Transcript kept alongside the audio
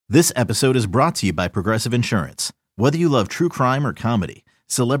This episode is brought to you by Progressive Insurance. Whether you love true crime or comedy,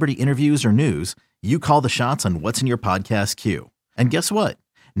 celebrity interviews or news, you call the shots on what's in your podcast queue. And guess what?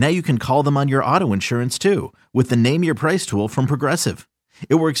 Now you can call them on your auto insurance too with the Name Your Price tool from Progressive.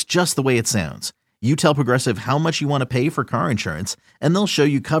 It works just the way it sounds. You tell Progressive how much you want to pay for car insurance, and they'll show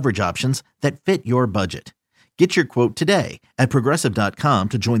you coverage options that fit your budget. Get your quote today at Progressive.com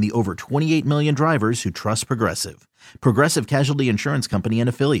to join the over 28 million drivers who trust Progressive. Progressive Casualty Insurance Company and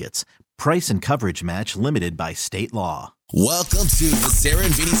Affiliates. Price and coverage match limited by state law. Welcome to the Sarah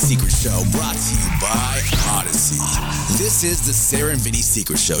and Vinny Secret Show, brought to you by Odyssey. This is the Sarah and Vinny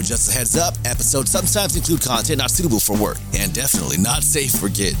Secret Show. Just a heads up, episodes sometimes include content not suitable for work and definitely not safe for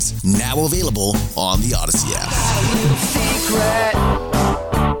kids. Now available on the Odyssey app. Secret,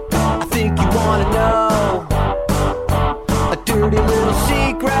 I think you want to know. A dirty little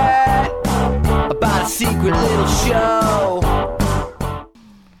secret about a secret little show.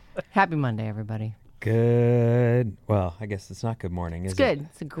 Happy Monday, everybody. Good. Well, I guess it's not good morning, is It's good.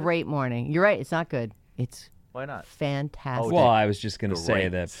 It's a great morning. You're right. It's not good. It's Why not? fantastic. Well, I was just going to say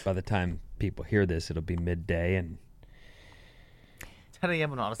Great. that by the time people hear this, it'll be midday. And 10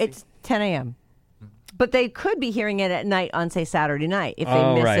 a.m. on Odyssey. It's 10 a.m. But they could be hearing it at night on, say, Saturday night. If they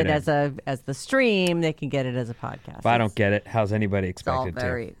Oh, miss right. it as the stream, they can get it as a podcast. if I don't get it, how's anybody It's all expected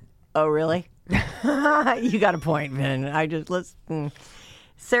very. Oh, really? You got a point, Vin. I just listen.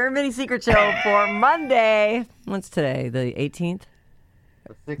 Sarah and Vinny Secret Show for Monday. What's today? The 18th?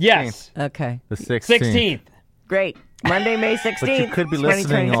 to? Yes. Okay. The 16th. 16th. Great. Monday, May 16th. But you could be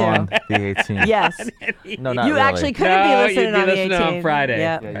listening 2022. on the 18th. Yes. No, not You really. actually could No, be you'd listening be on the listening 18th. on Friday.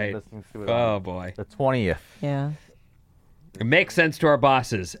 Yeah. Yeah, Right. you're listening to it Oh, on boy. the 20th. Yeah. It makes sense to our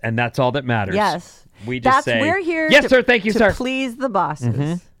bosses, and that's all that matters. Yes. We just say, we're here yes, to, sir, thank you, to sir. please the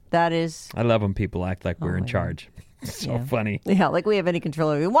bosses. That is, I love when people act like we're in my charge. It's so Yeah. funny. yeah, like we have any control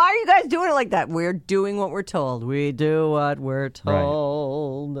over it. Why are you guys doing it like that? We're doing what we're told. We do what we're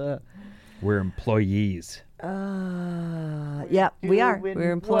told. We're employees. Yeah, we are.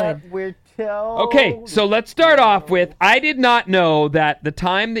 We're employed. We're told. Okay, so let's start off with, I did not know that the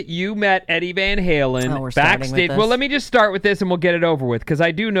time that you met Eddie Van Halen Oh, we're starting with backstage. this? Well, let me just start with this and we'll get it over with, because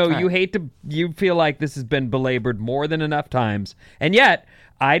I do know you right. you feel like this has been belabored more than enough times. And yet,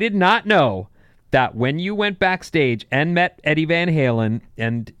 I did not know that when you went backstage and met Eddie Van Halen,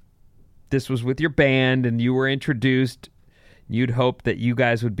 and this was with your band and you were introduced, you'd hope that you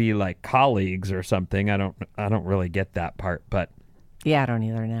guys would be like colleagues or something. I don't really get that part, but Yeah, I don't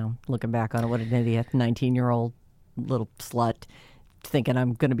either now. Looking back on it, what an idiot. 19-year-old little slut thinking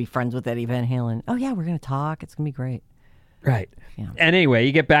I'm going to be friends with Eddie Van Halen. Oh, yeah, we're going to talk. It's going to be great. right. Yeah. And anyway,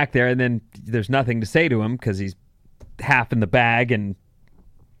 you get back there and then there's nothing to say to him because he's half in the bag and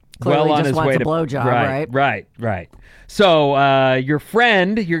Clearly well on just his wants way a to blowjob, right? Right. So your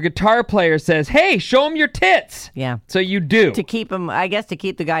friend, your guitar player says, "Hey, show him your tits." Yeah. So you do. To keep him, I guess, to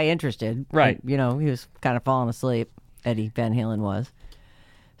keep the guy interested. Right. You know, he was kind of falling asleep. Eddie Van Halen was.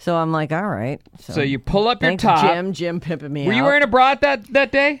 So I'm like, all right. So you pull up your Thanks, top. Jim pimping me Were out. you wearing a bra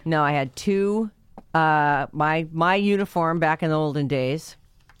that day? No, I had two. My uniform back in the olden days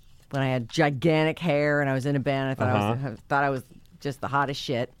when I had gigantic hair and I was in a band. I thought I was just the hottest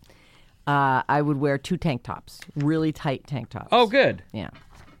shit. I would wear two tank tops, really tight tank tops. Oh, good. Yeah.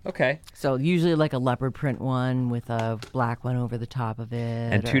 Okay. So usually like a leopard print one with a black one over the top of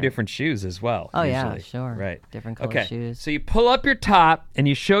it. And two or- different shoes as well. Oh, yeah, usually. sure. Right. Different color okay. shoes. So you pull up your top and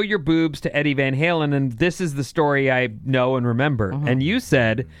you show your boobs to Eddie Van Halen, and this is the story I know and remember. Mm-hmm. And you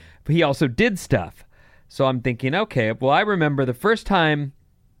said he also did stuff. So I'm thinking, okay, well, I remember the first time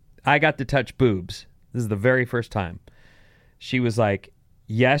I got to touch boobs. This is the very first time. She was like,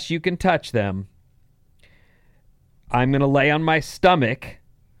 yes, you can touch them. I'm going to lay on my stomach,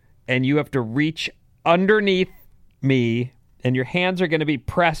 and you have to reach underneath me, and your hands are going to be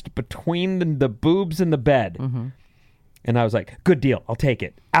pressed between the boobs and the bed. Mm-hmm. And I was like, good deal. I'll take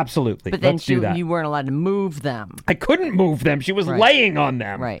it. Absolutely. But then Let's do that. you weren't allowed to move them. I couldn't move them. She was Right. laying on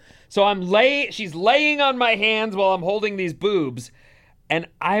them. Right. So she's laying on my hands while I'm holding these boobs. And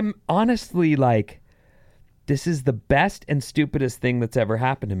I'm honestly like, this is the best and stupidest thing that's ever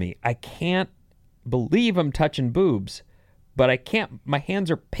happened to me. I can't believe I'm touching boobs, but I can't. My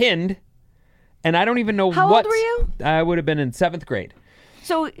hands are pinned, and I don't even know How old were you? I would have been in 7th grade.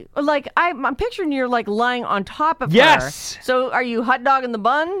 So, like, I'm picturing you're like lying on top of Yes. her. So, are you hot dog in the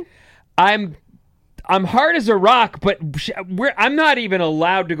bun? I'm hard as a rock, but I'm not even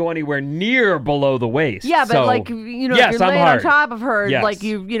allowed to go anywhere near below the waist. Yeah, but So, like, you know, yes, if you're I'm laying hard. on top of her, Yes. like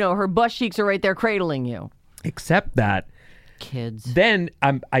you know, her butt cheeks are right there cradling you. Except that Kids. then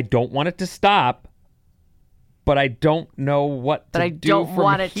I don't want it to stop. but I don't know what to I do don't from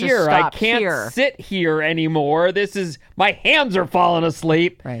want it to here. I stop can't here. sit here anymore. My hands are falling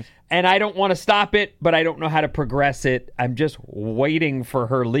asleep. Right. And I don't want to stop it, but I don't know how to progress it. I'm just waiting for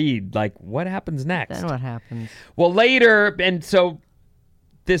her lead. Like, what happens next? Then what happens? Well, later, and so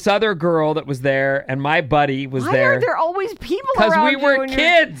this other girl that was there and my buddy was Why there. are there always people Because around we you were when you're-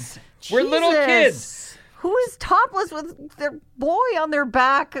 kids. We're little Jesus. kids. Who is topless with their boy on their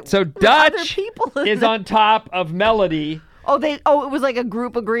back? So with other Dutch people in is the- on top of Melody. it was like a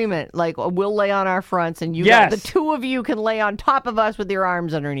group agreement. Like, we'll lay on our fronts, and Yes. the two of you can lay on top of us with your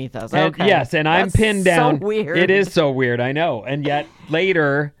arms underneath us. And Okay. yes, and I'm That's pinned down. So weird. It is so weird, I know. And yet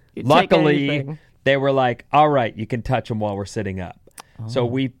later, You'd take luckily, anything. they were like, all right, you can touch them while we're sitting up. Oh. So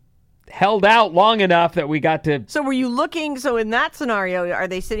we held out long enough that we got to. So were you looking? So in that scenario, are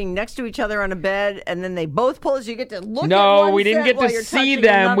they sitting next to each other on a bed, and then they both pull? So you get to look. at No, one we didn't set get while to you're see touching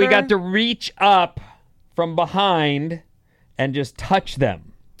them. We got another? to reach up from behind and just touch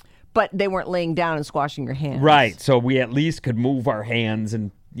them. But they weren't laying down and squashing your hands. Right. So we at least could move our hands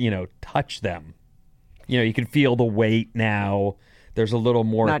and, touch them. You can feel the weight now. There's a little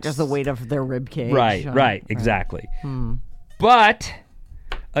more. Not just the weight of their rib cage. Right, exactly. But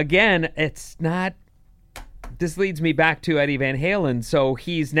again, it's not. This leads me back to Eddie Van Halen. So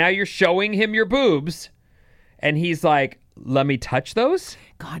you're showing him your boobs, and he's like, "Let me touch those."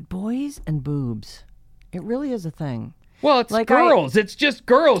 God, boys and boobs. It really is a thing. Well, it's Like girls. It's just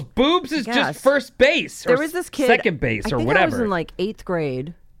girls. Boobs is Yes. just first base There or was this kid. second base I or think whatever. I was in like 8th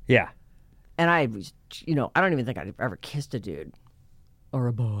grade, Yeah. and I was, I don't even think I'd ever kissed a dude or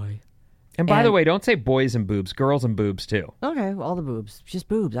a boy. And by the And- way, don't say boys and boobs, girls and boobs too. Okay, all the boobs, just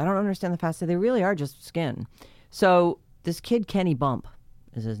boobs. I don't understand the fact that they really are just skin. So this kid, Kenny Bump,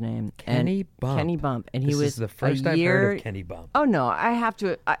 is his name. Kenny Bump. Kenny Bump, and he This was is the first a I've year. heard of Kenny Bump. Oh no, I have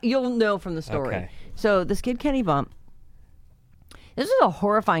to. You'll know from the story. Okay. So this kid, Kenny Bump. This was a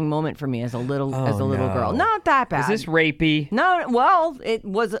horrifying moment for me as a little girl. Not that bad. Is this rapey? No, well, it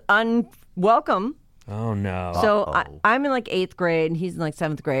was unwelcome. Oh no. So I'm in like 8th grade, and he's in like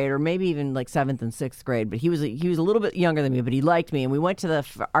 7th grade, or maybe even like 7th and 6th grade. But he was a little bit younger than me, but he liked me, and we went to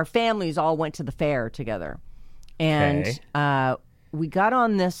our families all went to the fair together, and Okay. We got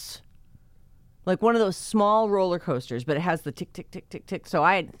on this like one of those small roller coasters, but it has the tick tick tick tick tick. So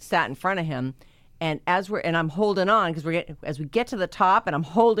I had sat in front of him. And I'm holding on because as we get to the top, and I'm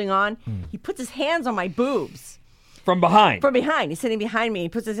holding on, he puts his hands on my boobs From behind. from behind. He's sitting behind me. He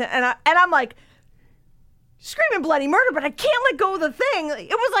puts his hand, and I'm like screaming bloody murder, but I can't let go of the thing. It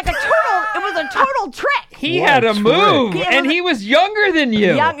was like a total trick. he had a move, He and was- he was younger than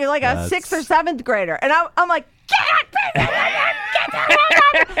you. Young, like a 6th or 7th grader, and I'm like, get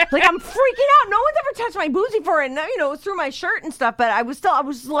like I'm freaking out. No one's ever touched my boobs before, and it was through my shirt and stuff. But I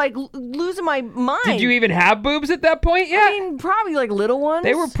was like losing my mind. Did you even have boobs at that point? Yeah. I mean, probably like little ones.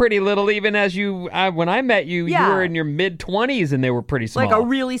 They were pretty little, even as when I met you, you Yeah. were in your mid-20s, and they were pretty small. like a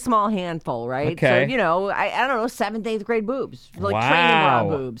really small handful, right? Okay. So, I don't know, 7th, 8th grade boobs, like Wow. training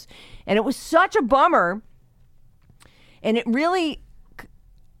bra boobs. And it was such a bummer. And it really,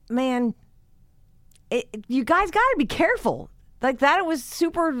 man, you guys got to be careful. Like that, it was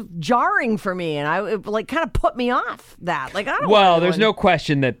super jarring for me. And it kind of put me off that. Like, I don't Well, want there's anyone- no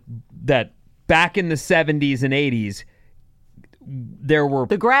question that back in the 70s and 80s, there were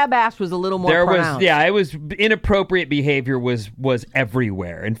The grab ass was a little more pronounced. it was inappropriate behavior was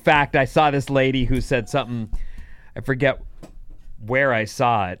everywhere. In fact, I saw this lady who said something, I forget where I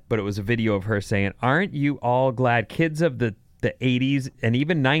saw it, but it was a video of her saying, "Aren't you all glad, kids of the 80s and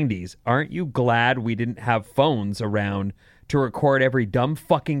even 90s, aren't you glad we didn't have phones around to record every dumb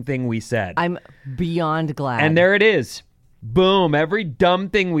fucking thing we said?" I'm beyond glad. And there it is. Boom. Every dumb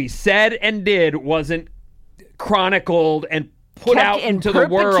thing we said and did wasn't chronicled and put Kept out in into the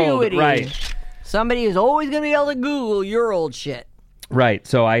world. perpetuity. Right. Somebody is always going to be able to Google your old shit. Right.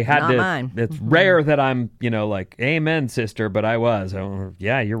 So I had Not to. mine. Mm-hmm. It's rare that I'm, like, amen, sister, but I was.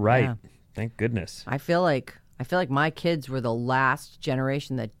 Yeah, you're right. Yeah. Thank goodness. I feel like my kids were the last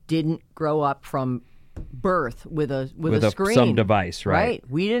generation that didn't grow up from birth with a screen, some device, right?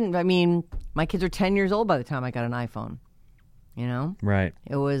 We didn't. I mean, my kids are 10 years old by the time I got an iPhone. Right.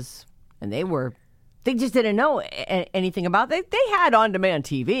 It was, and they just didn't know anything about it. They had on-demand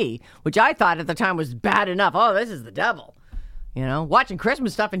TV, which I thought at the time was bad enough. Oh, this is the devil. Watching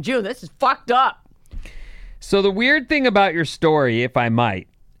Christmas stuff in June, this is fucked up. So the weird thing about your story, if I might,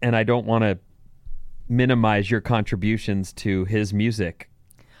 and I don't want to minimize your contributions to his music.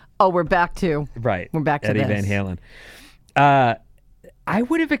 Oh, we're back to Right. We're back to Eddie this. Van Halen. I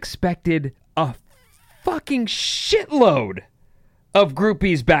would have expected a fucking shitload of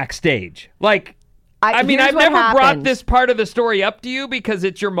groupies backstage. Like, I mean, here's I've what never brought happened. this part of the story up to you because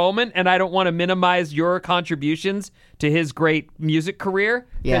it's your moment, and I don't want to minimize your contributions to his great music career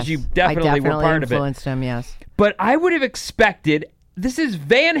because Yes, you definitely were part of it. influenced him, yes. But I would have expected this is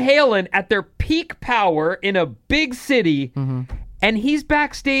Van Halen at their peak power in a big city, Mm-hmm. and he's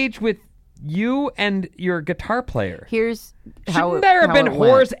backstage with you and your guitar player. Here's how Shouldn't there have how been it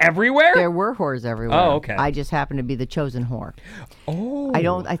went. whores everywhere? There were whores everywhere. Oh, okay. I just happened to be the chosen whore. Oh.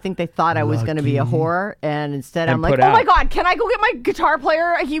 I think they thought I was going to be a whore, and instead And I'm like, put oh my out. God, can I go get my guitar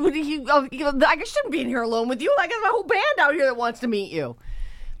player? I shouldn't be in here alone with you. I got my whole band out here that wants to meet you.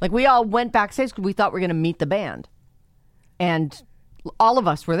 Like, we all went backstage because we thought we were going to meet the band, and all of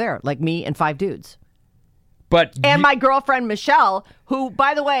us were there, like me and 5 dudes. But And you- my girlfriend, Michelle, who,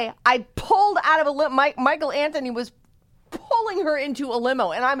 by the way, I pulled out of a limo. Michael Anthony was pulling her into a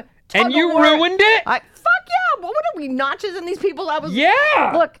limo, and I'm And you tug-of-war. ruined it? Fuck yeah. What are we, notches in these people? I was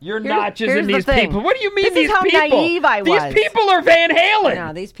Yeah. Look, You're here's- notches here's in the these thing. people. What do you mean This these is how people? naive I was. These people are Van Halen.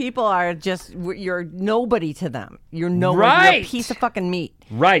 No, these people are just, you're nobody to them. You're nobody. You're Right. a piece of fucking meat.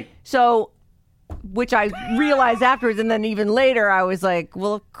 Right. So, which I realized afterwards, and then even later, I was like,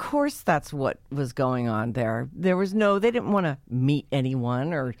 well, of course that's what was going on there. They didn't want to meet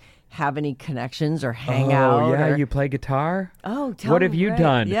anyone or have any connections or hang out. Oh, yeah, or- you play guitar? Oh, tell What me, have you right.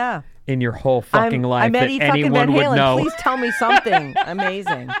 done Yeah. in your whole fucking life I'm that Eddie fucking anyone Van would Halen. know? Please tell me something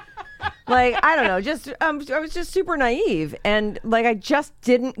amazing. Like, I don't know, just I was just super naive, and like I just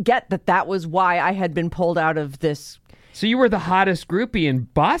didn't get that was why I had been pulled out of this. So you were the hottest groupie in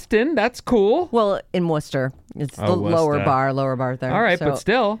Boston. That's cool. Well, in Worcester, it's the Oh, lower Worcester. bar there. All right, So- but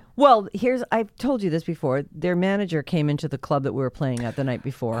still. Well, I've told you this before. Their manager came into the club that we were playing at the night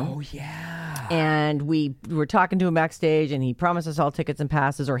before. Oh, yeah. And we were talking to him backstage, and he promised us all tickets and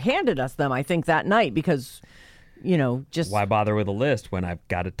passes, or handed us them, I think, that night because, just Why bother with a list when I've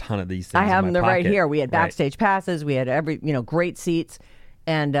got a ton of these things I have in them my right pocket? here. We had Right. backstage passes. We had great seats.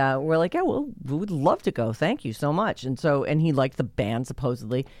 And we're like, yeah, well, we would love to go. Thank you so much. And he liked the band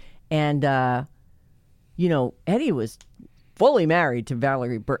supposedly. And, Eddie was fully married to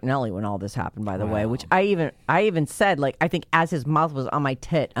Valerie Bertinelli when all this happened, by the way, which I even said, like, I think as his mouth was on my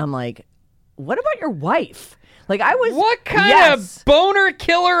tit, I'm like, what about your wife? Like, I was. What kind Yes. of boner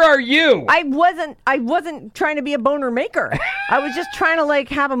killer are you? I wasn't trying to be a boner maker. I was just trying to like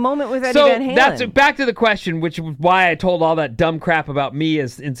have a moment with Eddie So Van Halen. that's back to the question, which was why I told all that dumb crap about me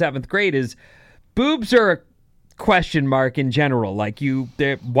as in 7th grade is boobs are a question mark in general. Like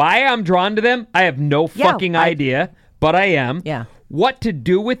why I'm drawn to them, I have no fucking idea, but I am. Yeah. What to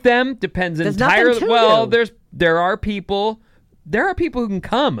do with them depends There's nothing entirely. to Well, do. there are people who can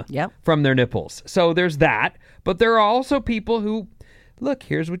come Yep. from their nipples. So there's that, but there are also people who look,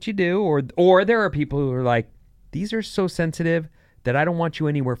 here's what you do, or there are people who are like, these are so sensitive that I don't want you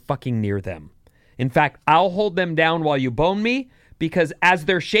anywhere fucking near them. In fact, I'll hold them down while you bone me because as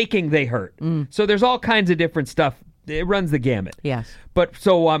they're shaking, they hurt. So there's all kinds of different stuff. It runs the gamut. Yes. But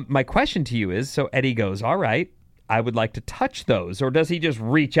so my question to you is, so Eddie goes, all right, I would like to touch those, or does he just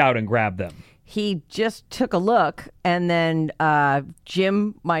reach out and grab them? He just took a look, and then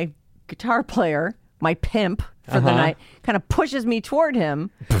Jim, my guitar player, my pimp for the night, kind of pushes me toward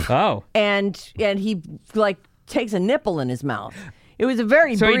him, Oh. and he like takes a nipple in his mouth. It was a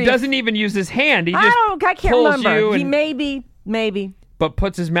very So brief. he doesn't even use his hand. He just I can't pulls remember. you He and, maybe, but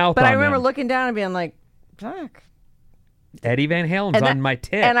puts his mouth but on I remember them. looking down and being like, "Fuck." Eddie Van Halen's And on that- my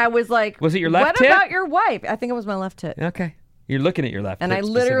tit. And I was like, Was it your left What tit? about your wife? I think it was my left tit. Okay. You're looking at your left And tit I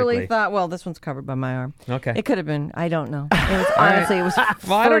literally specifically. thought, well, this one's covered by my arm. Okay. It could have been. I don't know. It was honestly, it was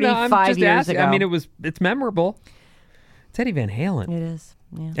Well, I don't know. I'm 35 just years asking. ago. I mean, it's memorable. It's Eddie Van Halen. It is.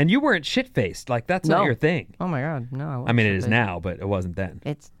 Yeah. And you weren't shit-faced. Like, that's No. not your thing. Oh my God, no. I mean, it is now, but it wasn't then.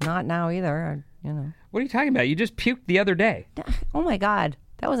 It's not now either. What are you talking about? You just puked the other day. Oh my God,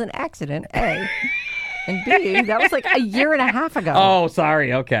 that was an accident. A, and B, that was like a year and a half ago. Oh,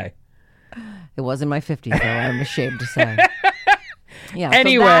 sorry. Okay. It was in my 50s, though. I'm ashamed to say. Yeah.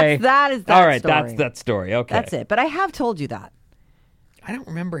 Anyway. so that is that All right, story. that's that story. Okay. That's it. But I have told you that. I don't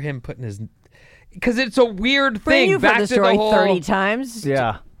remember him putting his... Because it's a weird Bring thing. you Back for the to story the whole... 30 times.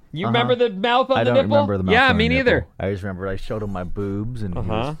 Yeah. You remember the mouth on I the don't nipple? remember the mouth Yeah, on me the neither. nipple. I just remember I showed him my boobs and he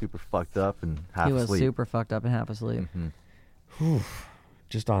was super fucked up and half He was asleep. super fucked up and half asleep.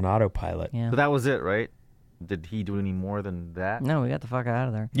 Just on autopilot. Yeah. But that was it, right? Did he do any more than that? No, we got the fuck out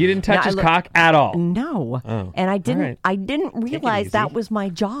of there. You didn't touch Now, I his look- cock at all. No. Oh. And I didn't. right. I didn't realize easy. that was my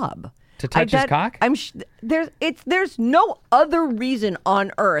job. To touch his cock? There's no other reason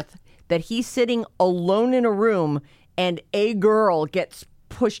on earth that he's sitting alone in a room and a girl gets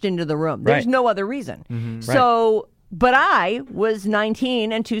pushed into the room. There's Right. no other reason. So, but I was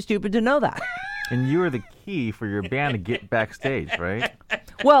 19 and too stupid to know that. And you were the key for your band to get backstage, right?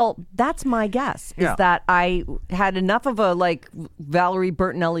 Well, that's my guess, is Yeah. that I had enough of a, like, Valerie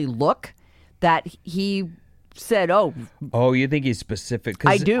Bertinelli look that he said, oh, Oh, you think he's specific?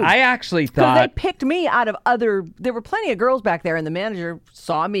 'Cause I do. I actually because they thought. picked me out of other, there were plenty of girls back there, and the manager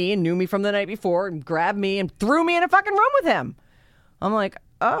saw me and knew me from the night before and grabbed me and threw me in a fucking room with him. I'm like,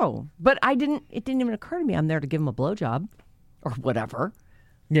 oh, but it didn't even occur to me I'm there to give him a blowjob or whatever.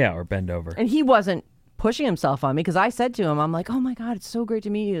 Yeah, or bend over. And he wasn't pushing himself on me because I said to him, I'm like, oh my God, it's so great to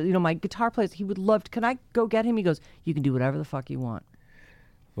meet you. You know, my guitar player, he would love to, can I go get him? He goes, you can do whatever the fuck you want.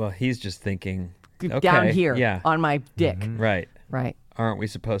 Well, he's just thinking. Okay, Down here Yeah. on my dick. Right. Right. Aren't we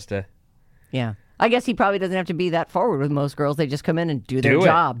supposed to Yeah. I guess he probably doesn't have to be that forward with most girls. They just come in and do their do it?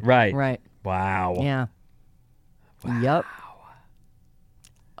 job. Right. Right. Wow. Yeah. Yep.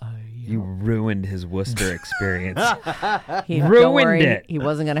 You ruined his Worcester experience. Don't Don't worry, it. He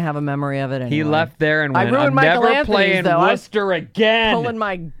wasn't going to have a memory of it anyway. He left there and I went, ruined I'm Michael never Anthony's, playing though. I was Worcester again. Pulling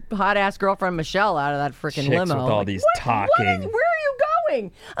my hot ass girlfriend Michelle out of that freaking Chicks limo. with all Like, these what talking. where are you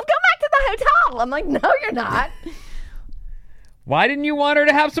going? I'm going back to the hotel. I'm like, no, you're not. Why didn't you want her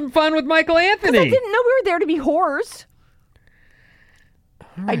to have some fun with Michael Anthony? I didn't know we were there to be whores.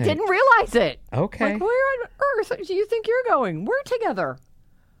 I right. didn't realize it. Okay. Like, where on earth do you think you're going? We're together.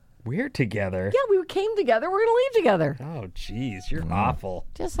 We're together. Yeah, we came together. We're gonna leave together. Oh, jeez, you're awful.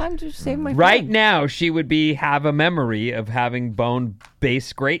 I'm just saving my Right friend. now, she would have a memory of having bone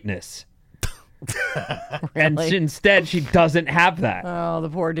base greatness. And instead, she doesn't have that. Oh, the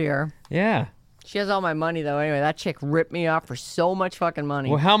poor dear. Yeah. She has all my money though. Anyway, that chick ripped me off for so much fucking money.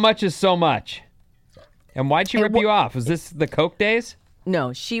 Well, how much is so much? And why'd she rip you off? Was this the Coke days?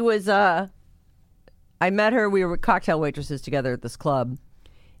 No, she was. I met her. We were cocktail waitresses together at this club,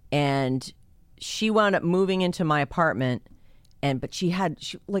 and she wound up moving into my apartment. But she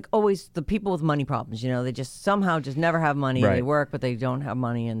like always the people with money problems. You know, they just somehow just never have money. Right. They work, but they don't have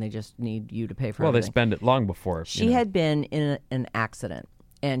money, and they just need you to pay for Well, they everything. spend it long before. She had been in an accident,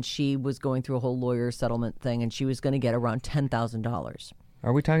 and she was going through a whole lawyer settlement thing, and she was going to get around $10,000.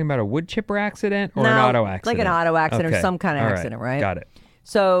 Are we talking about a wood chipper accident or an auto accident? Like an auto accident or Okay. some kind of All accident, right? Got it.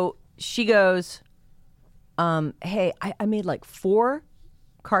 So she goes, hey, I made like 4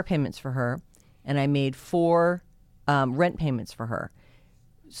 car payments for her, and I made 4 rent payments for her.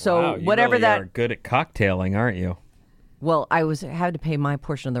 So Wow, you whatever really that, are good at cocktailing, aren't you? well, I had to pay my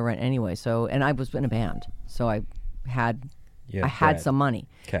portion of the rent anyway. So, and I was in a band, so I had bread. some money,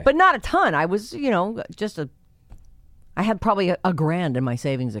 Okay. but not a ton. I was, I had probably a grand in my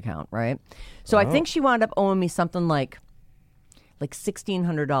savings account, right? So I think she wound up owing me something like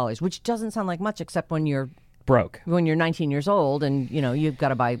 $1,600, which doesn't sound like much, except when you're Broke. 19 years old and you've got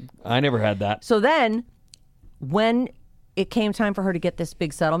to buy. I never had that. So then when it came time for her to get this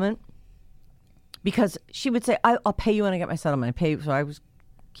big settlement, because she would say, I'll pay you when I get my settlement. I pay you. So I was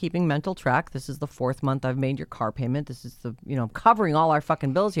keeping mental track. This is the 4th month I've made your car payment. This is I'm covering all our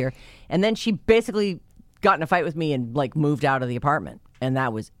fucking bills here. And then she basically got in a fight with me and like moved out of the apartment. And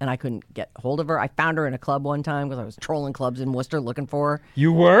I couldn't get hold of her. I found her in a club one time because I was trolling clubs in Worcester looking for her.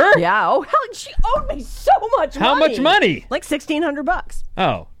 You were? Yeah. Oh, hell, she owed me so much money. How much money? Like $1,600.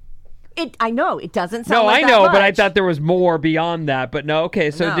 Oh. I know it doesn't sound No, like I that know, but I much. thought there was more beyond that. But no, okay.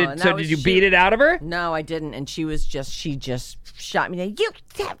 So No, and that did was you beat it out of her? No, I didn't. And she just shot me down. You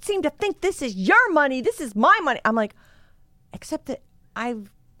seem to think this is your money. This is my money. I'm like, except that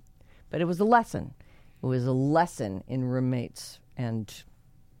but it was a lesson. It was a lesson in roommates and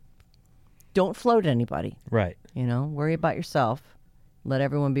don't float anybody. Right. Worry about yourself. Let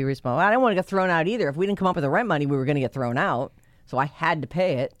everyone be responsible. I don't want to get thrown out either. If we didn't come up with the rent money, we were going to get thrown out. So I had to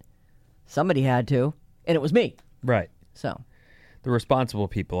pay it. Somebody had to, and it was me. Right. So The responsible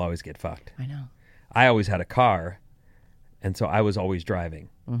people always get fucked. I know. I always had a car, and so I was always driving.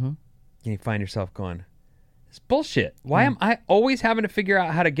 Mm-hmm. And you find yourself going, it's bullshit. Why am I always having to figure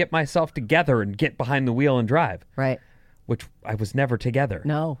out how to get myself together and get behind the wheel and drive? Right. Which I was never together.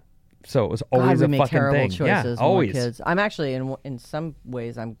 No. So it was God, always we a make fucking terrible thing. choices. Yeah, when we're always. kids. I'm actually in some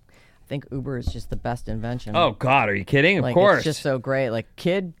ways I think Uber is just the best invention. Oh God, are you kidding? Of like, course. it's just so great. Like,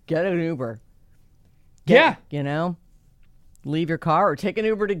 kid, get an Uber. Yeah. Leave your car or take an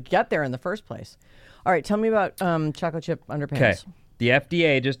Uber to get there in the first place. All right, tell me about chocolate chip underpants. Okay. The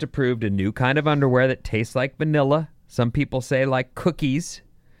FDA just approved a new kind of underwear that tastes like vanilla. Some people say like cookies.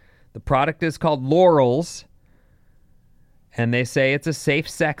 The product is called Laurels, and they say it's a safe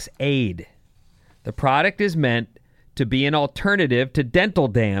sex aid. The product is meant to be an alternative to dental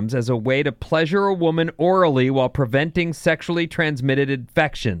dams as a way to pleasure a woman orally while preventing sexually transmitted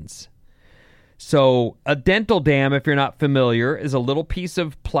infections. So a dental dam, if you're not familiar, is a little piece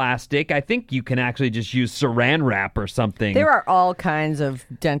of plastic. I think you can actually just use saran wrap or something. There are all kinds of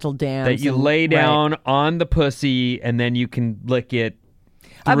dental dams that you lay down on the pussy, and then you can lick it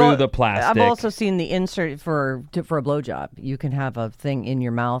through the plastic. I've also seen the insert for a blowjob. You can have a thing in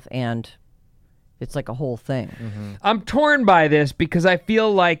your mouth, and it's like a whole thing. Mm-hmm. I'm torn by this because I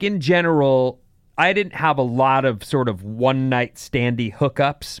feel like, in general, I didn't have a lot of sort of one-night standy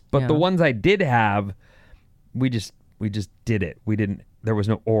hookups, but the ones I did have, we just did it. There was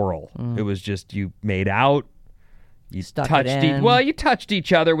no oral. It was just you made out. You Stuck touched it in. you touched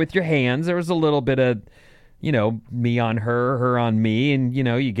each other with your hands. There was a little bit of, me on her on me, and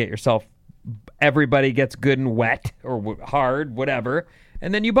you get yourself. Everybody gets good and wet or hard, whatever,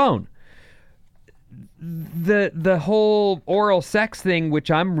 and then you bone. The whole oral sex thing,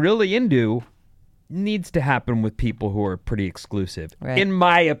 which I'm really into, needs to happen with people who are pretty exclusive, Right. in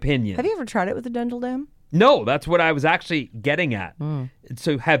my opinion. Have you ever tried it with a dental dam? No, that's what I was actually getting at.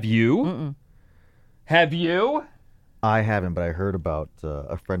 So have you? Mm-mm. Have you? I haven't, but I heard about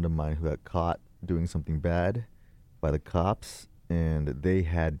a friend of mine who got caught doing something bad by the cops, and they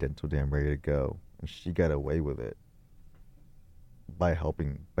had dental dam ready to go, and she got away with it by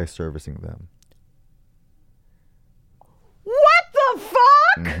servicing them. What the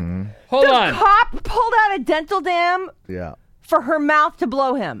fuck? Mm-hmm. Hold the on. cop pulled out a dental dam Yeah. for her mouth to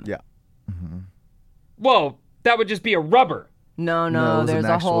blow him. Yeah. Whoa, that would just be a rubber. No, it was there's an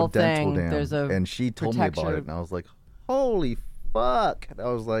a actual whole dental thing. dam, There's a and she told me about protection. it, and I was like, "Holy fuck!" And I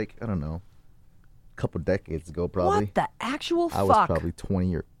was like, I don't know, a couple decades ago, probably. What the actual fuck? I was probably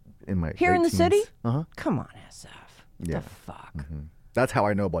 20 or in my Here late in the teens. city? Uh-huh. Come on, SF. Yeah. The fuck? That's how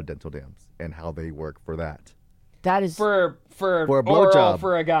I know about dental dams and how they work for that. That is. For a oral blowjob.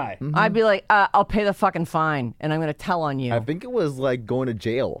 for a guy. I'd be like, I'll pay the fucking fine, and I'm going to tell on you. I think it was like going to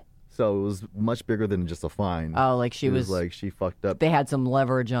jail, so it was much bigger than just a fine. Oh, like she It was. like she fucked up. They had some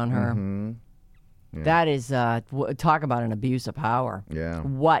leverage on her. Yeah. That is, talk about an abuse of power. Yeah.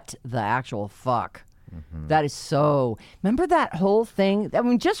 What the actual fuck? That is so. Remember that whole thing? I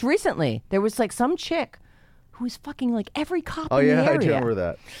mean, just recently, there was like some chick who was fucking like every cop Oh in yeah, the I area. do remember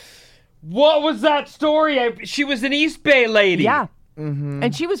that. What was that story? She was an East Bay lady. Yeah.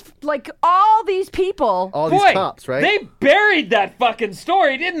 And she was like, all these people. All Boy, these cops, right? They buried that fucking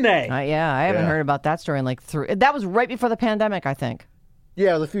story, didn't they? Yeah, I haven't Yeah. heard about that story in like that was right before the pandemic, I think.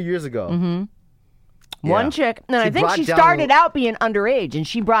 Yeah, it was a few years ago. One Yeah. chick, and I She think brought she down- started out being underage, and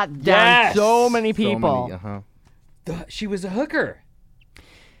she brought down Yes. so many So people. many, uh-huh. She was a hooker.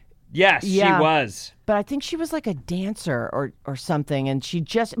 Yes, Yeah. she was. But I think she was like a dancer or something, and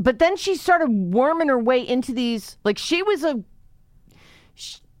but then she started worming her way into these, like she was a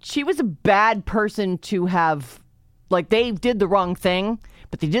bad person to have, like they did the wrong thing,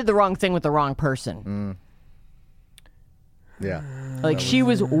 but they did the wrong thing with the wrong person. Yeah. Like she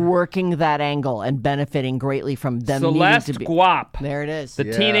was working that angle and benefiting greatly from them Celeste needing to be. Guap, There it is. the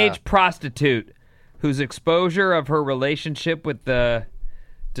Yeah. teenage prostitute whose exposure of her relationship with the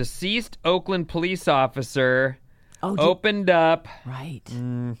deceased Oakland police officer opened up. Right.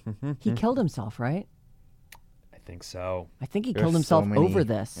 He killed himself, right? I think so. I think he There's killed so himself many over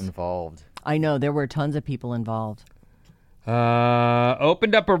this. involved. I know there were tons of people involved.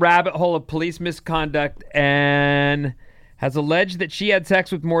 Opened up a rabbit hole of police misconduct and has alleged that she had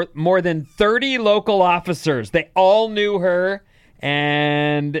sex with more than 30 local officers. They all knew her,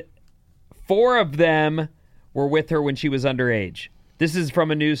 and 4 of them were with her when she was underage. This is from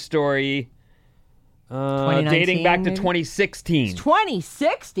a news story dating back to maybe? 2016.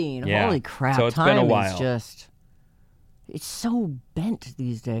 2016. Yeah. Holy crap! So it's been Time a is while. it's so bent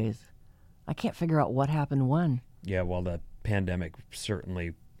these days. I can't figure out what happened when. Yeah, well, the pandemic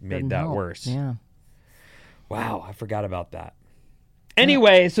certainly made Didn't that help. worse. Yeah. Wow, I forgot about that.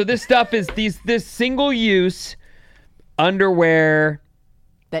 Anyway, so this stuff is this single-use underwear,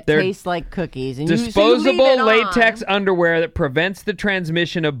 That They're tastes like cookies. And disposable you leave it latex on. underwear that prevents the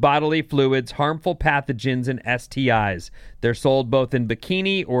transmission of bodily fluids, harmful pathogens, and STIs. They're sold both in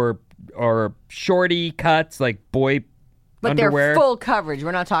bikini or shorty cuts, like boy But underwear. they're full coverage.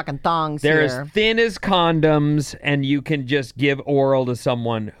 We're not talking thongs They're here. as thin as condoms, and you can just give oral to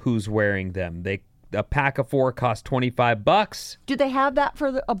someone who's wearing them. A pack of 4 costs $25. Do they have that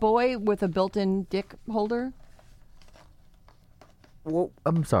for a boy with a built-in dick holder? Well,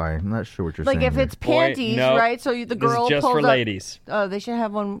 I'm sorry. I'm not sure what you're Like saying. if it's Boy, panties, no. right? So the This is girl just pulls for up- ladies. Oh, they should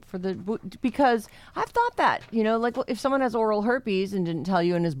have one for because I've thought that, like if someone has oral herpes and didn't tell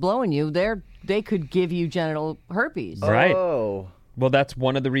you and is blowing you, they could give you genital herpes. Right. Oh. Well, that's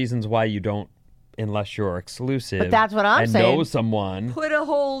one of the reasons why you don't unless you're exclusive. But that's what I'm and saying. know someone. Put a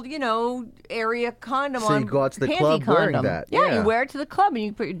whole, area condom So on. you go out to the panty club wearing condom. that. Yeah, Yeah. you wear it to the club and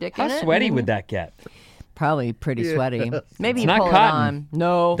you put your dick How in it. sweaty and would that get? Probably pretty sweaty. Maybe It's you not pull cotton. it on.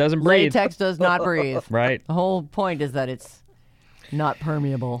 No, Doesn't breathe. Latex does not breathe. Right. The whole point is that it's not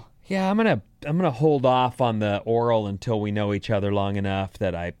permeable. Yeah, I'm gonna hold off on the oral until we know each other long enough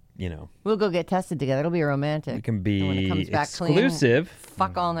that I, We'll go get tested together. It'll be romantic. we can And when it be comes back exclusive. Clean,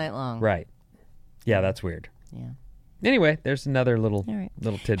 fuck all night long. Right. Yeah, that's weird. Yeah. Anyway, there's another little All right.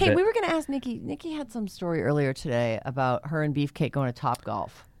 tidbit. Hey, we were going to ask Nikki. Nikki had some story earlier today about her and Beefcake going to Top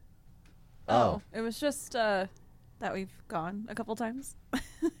Golf. Oh, it was just that we've gone a couple times.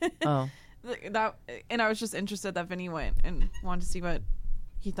 Oh. And I was just interested that Vinny went and wanted to see what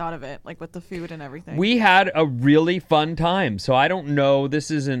he thought of it, like with the food and everything. We had a really fun time, so I don't know. This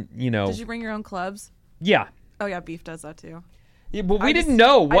isn't, Did you bring your own clubs? Yeah. Oh yeah, Beef does that too. Yeah, but we I didn't just-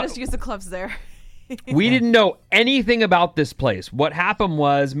 know I what. just used the clubs there. We didn't know anything about this place. What happened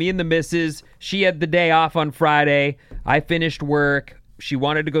was me and the missus, she had the day off on Friday. I finished work. She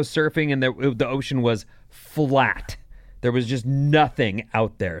wanted to go surfing, and the ocean was flat. There was just nothing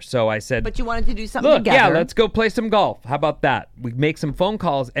out there. So I said, But you wanted to do something look, together. yeah, let's go play some golf. How about that? We make some phone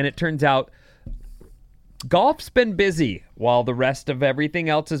calls, and it turns out golf's been busy while the rest of everything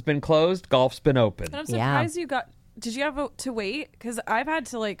else has been closed. Golf's been open. And I'm Yeah. surprised you got. Did you have to wait? Because I've had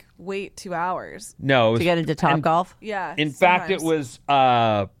to wait 2 hours. No, it was, to get into Top Golf. Yeah. in fact, it sometimes.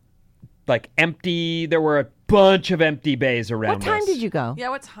 was empty. There were a bunch of empty bays around What time us. did you go? Yeah.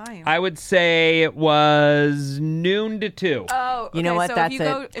 What time? I would say it was noon to 2. Oh, You know okay, what? so That's if you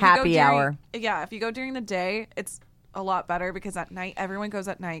go, it. if you go Happy during- hour. Yeah, if you go during the day, it's a lot better because at night everyone goes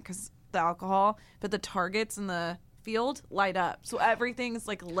at night because the alcohol, but the targets in the field light up, so everything's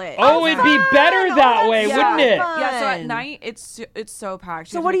lit. Oh, at it'd be night. better that way, Yeah. wouldn't it? Yeah, so at Fun. night it's so packed.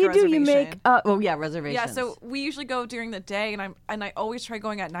 So what do you do? You make reservation. reservations. Yeah, so we usually go during the day, and I always try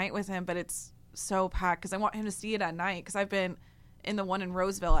going at night with him, but it's so packed because I want him to see it at night because I've been in the one in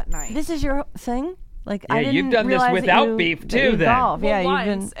Roseville at night. this is your thing? Like I Yeah, didn't you've done this realize that without you- Beef, that too, you then. Golf. Well, Yeah, once,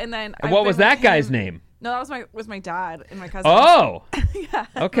 you've been and then And I've what been was with that guy's him- name? No, that was my dad and my cousin. Oh, Yeah.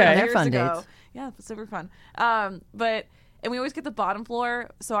 okay. They're Years fun ago. dates. Yeah, it's super fun. And we always get the bottom floor,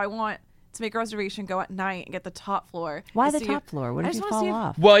 so I want to make a reservation, go at night, and get the top floor. Why to the see top if- floor? What I if you just wanna see fall if-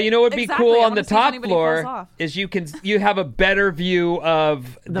 off? Well, you know what would be Exactly, cool I on the wanna see if top anybody falls floor off. is you have a better view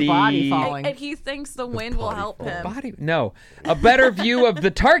of The body falling. And he thinks the wind will help him. A better view of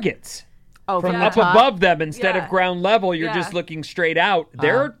the targets Oh, from the up top? above them instead Yeah. of ground level. You're Yeah. just looking straight out.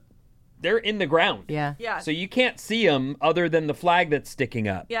 They're in the ground. Yeah. Yeah. So you can't see them other than the flag that's sticking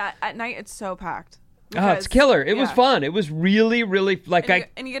up. Yeah, at night it's so packed. Oh, it's Because- killer. It was yeah. fun. It was really, really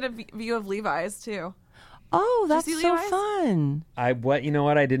And you get a view of Levi's too. Oh, that's see so Levi's? fun. you know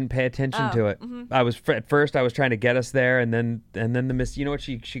what? I didn't pay attention to it. mm-hmm. I was at first I was trying to get us there, and then the miss. You know what?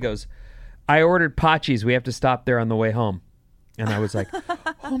 She goes, I ordered Pachi's. We have to stop there on the way home. And I was like,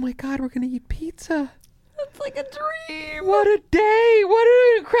 oh my God, we're gonna eat pizza. It's like a dream. What a day! What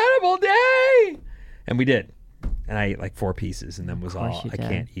an incredible day! And we did. And I ate like 4 pieces, and then was course all you I did.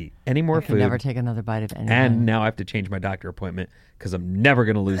 can't eat any more I can food. never take another bite of anything. And now I have to change my doctor appointment because I'm never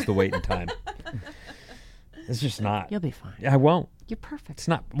going to lose the weight in time. It's just not. You'll be fine. I won't. You're perfect. It's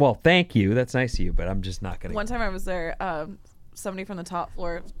not. Well, thank you. That's nice of you, but I'm just not going to. One time I was there, somebody from the top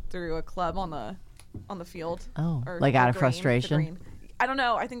floor threw a club on the field. Oh, Or like the out of green, the frustration? green. I don't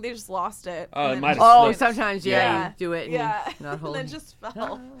know. I think they just lost it. Oh, and it then might have just slipped. went- sometimes, yeah, you do it and yeah, you're not and holding. then just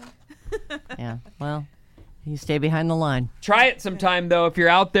fell. Yeah. Well, you stay behind the line. Try it sometime, though, if you're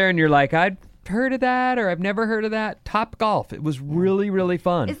out there and you're like, I've heard of that or I've never heard of that. Top Golf. It was really, really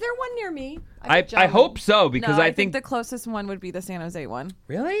fun. Is there one near me? I hope so because No, I think think. the closest one would be the San Jose one.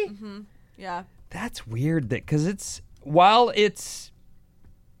 Really? Yeah. That's weird that because while it's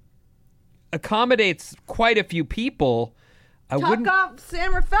accommodates quite a few people, I Top wouldn't. Golf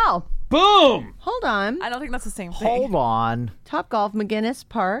San Rafael. Boom! Hold on. I don't think that's the same thing. Hold on. Top Golf McGinnis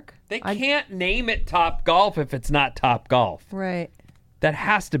Park. They can't name it Top Golf if it's not Top Golf. Right. That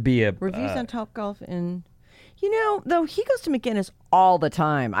has to be a Reviews on Top Golf in. You know, though he goes to McGinnis all the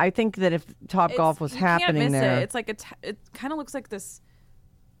time. I think that if Top Golf was you can't happening miss there, It. It's like it kind of looks like this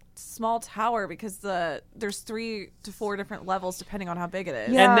small tower because there's 3 to 4 different levels depending on how big it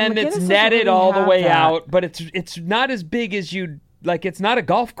is. Yeah. and then McGinnis it's doesn't netted really all the have way that. out, but it's not as big as you'd like. It's not a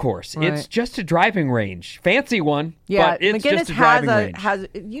golf course. It's Right. just a driving range, fancy one. yeah, but it's McGinnis just a driving has range. has.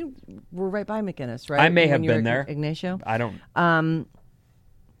 You were right by McGinnis, right? I may When have you were been at there. Ignacio. I don't.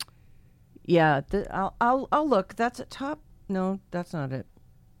 Yeah, I'll look. That's a top. No, that's not it.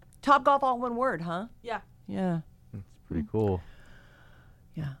 Top Golf, all one word, huh? Yeah. Yeah, It's pretty cool.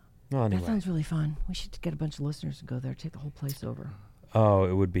 yeah. Well, anyway. That sounds really fun. We should get a bunch of listeners to go there, take the whole place over. Oh,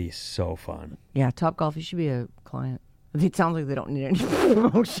 it would be so fun. Yeah, Topgolf, you should be a client. It sounds like they don't need any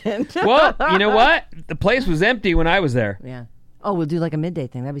promotion. Well, you know what? The place was empty when I was there. Yeah. Oh, we'll do like a midday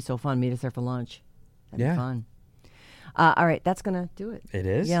thing. That'd be so fun. Meet us there for lunch. That'd Yeah. be fun. All right, that's gonna do it. It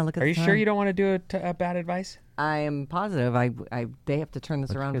is? Yeah, look at Are the you time. sure you don't want to do a bad advice? I am positive. They have to turn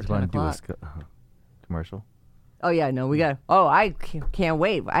this around You for guys 10 want to do a o'clock. commercial? Oh yeah, no, we got. Oh, I can't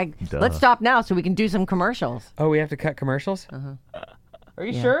wait. Duh. Let's stop now so we can do some commercials. Oh, we have to cut commercials? Are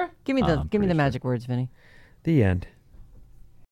you Yeah. sure? Give me the I'm pretty sure. magic words, Vinny. The end.